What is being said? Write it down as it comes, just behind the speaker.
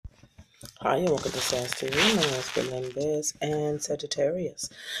Hi, and welcome to Sass to You. My name is Belinda and Sagittarius.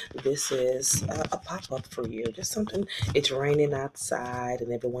 This is a pop up for you. Just something, it's raining outside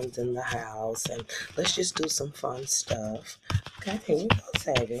and everyone's in the house, and let's just do some fun stuff. Okay, here we go,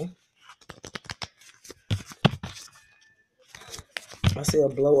 Saggy. I see a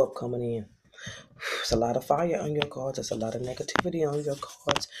blow up coming in. There's a lot of fire on your cards. There's a lot of negativity on your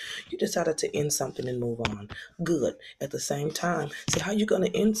cards. You decided to end something and move on. Good. At the same time, see how you gonna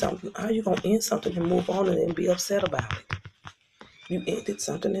end something? How you gonna end something and move on and then be upset about it? You ended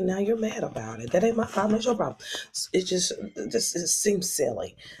something and now you're mad about it. That ain't my problem. That's your problem. It just it seems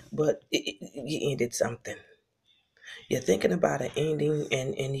silly, but you ended something. You're thinking about an ending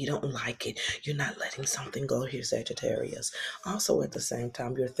and you don't like it. You're not letting something go here, Sagittarius. Also, at the same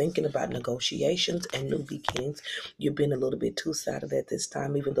time, you're thinking about negotiations and new beginnings. You've been a little bit two-sided at this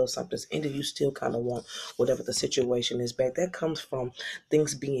time. Even though something's ended, you still kind of want whatever the situation is back. That comes from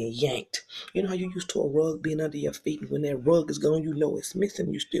things being yanked. You know how you used to a rug being under your feet, and when that rug is gone, you know it's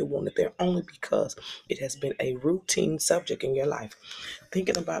missing. You still want it there only because it has been a routine subject in your life.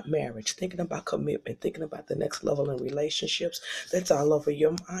 Thinking about marriage, thinking about commitment, thinking about the next level in relationships. That's all over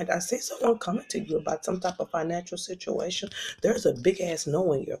your mind. I see someone coming to you about some type of financial situation. There's a big ass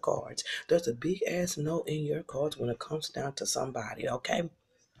no in your cards. There's a big ass no in your cards when it comes down to somebody, okay?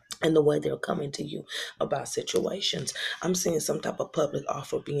 And the way they're coming to you about situations. I'm seeing some type of public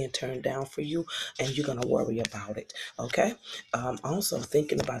offer being turned down for you, and you're going to worry about it. Okay. Also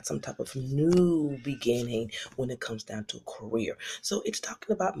thinking about some type of new beginning when it comes down to career. So it's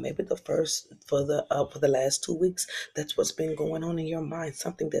talking about maybe the first for the last 2 weeks. That's what's been going on in your mind.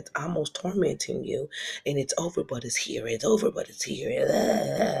 Something that's almost tormenting you, and it's over, but it's here. It's over, but it's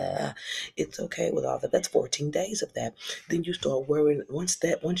here. It's okay with all that. That's 14 days of that. Then you start worrying. Once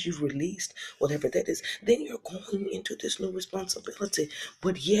you've released whatever that is, then you're going into this new responsibility.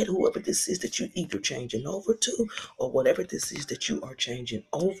 But yet, whoever this is that you either changing over to, or whatever this is that you are changing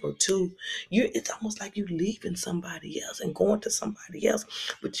over to, it's almost like you leaving somebody else and going to somebody else.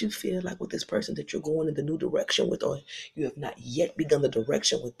 But you feel like with this person that you're going in the new direction with, or you have not yet begun the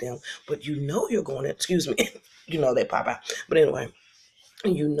direction with them, but you know you're going. Excuse me, you know they pop out. But anyway,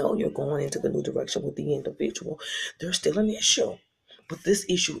 you know you're going into the new direction with the individual. There's still an issue, but this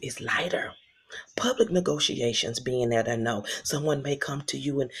issue is lighter. Public negotiations being there to know someone may come to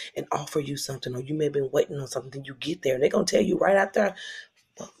you and offer you something, or you may have been waiting on something. You get there and they're going to tell you right out there,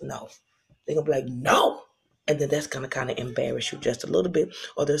 well, no. They're going to be like, no. And then that's going to kind of embarrass you just a little bit.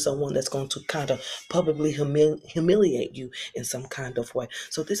 Or there's someone that's going to kind of publicly humiliate you in some kind of way.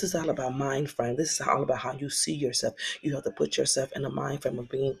 So this is all about mind frame. This is all about how you see yourself. You have to put yourself in a mind frame of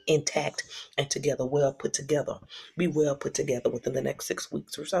being intact and together, well put together. Be well put together within the next 6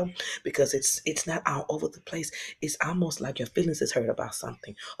 weeks or so, because it's not all over the place. It's almost like your feelings is hurt about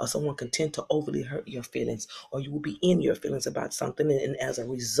something, or someone can tend to overly hurt your feelings, or you will be in your feelings about something, and as a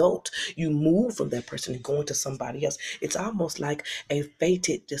result, you move from that person and go into somebody else. It's almost like a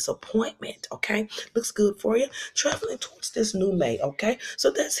fated disappointment. Okay, looks good for you. Traveling towards this new May. Okay,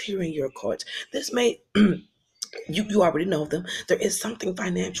 so that's here in your cards. This May. You already know them. There is something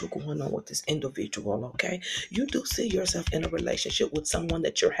financial going on with this individual, okay? You do see yourself in a relationship with someone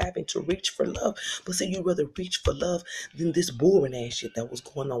that you're having to reach for love. But see, you rather reach for love than this boring ass shit that was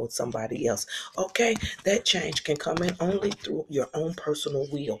going on with somebody else. Okay? That change can come in only through your own personal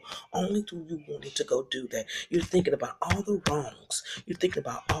will. Only through you wanting to go do that. You're thinking about all the wrongs. You're thinking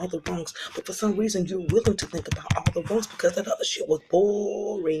about all the wrongs. But for some reason, you're willing to think about all the wrongs because that other shit was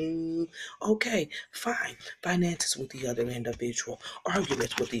boring. Okay, fine. Finances with the other individual,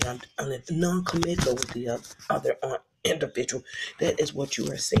 arguments with the non-committal with the other individual. That is what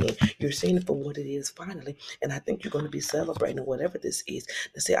you are seeing. You're seeing it for what it is finally, and I think you're going to be celebrating whatever this is.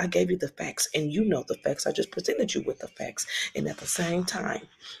 They say I gave you the facts, and you know the facts. I just presented you with the facts, and at the same time,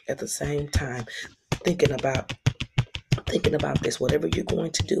 thinking about thinking about this, whatever you're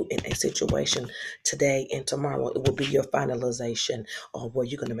going to do in a situation today and tomorrow, it will be your finalization, or where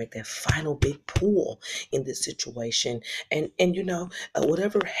you're going to make that final big pull in this situation. And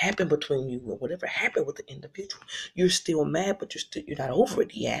whatever happened between you, or whatever happened with the individual, you're still mad, but you're not over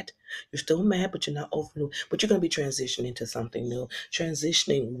it yet. You're still mad, but you're not over it. But you're going to be transitioning to something new,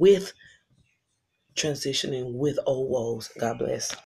 transitioning with old woes. God bless.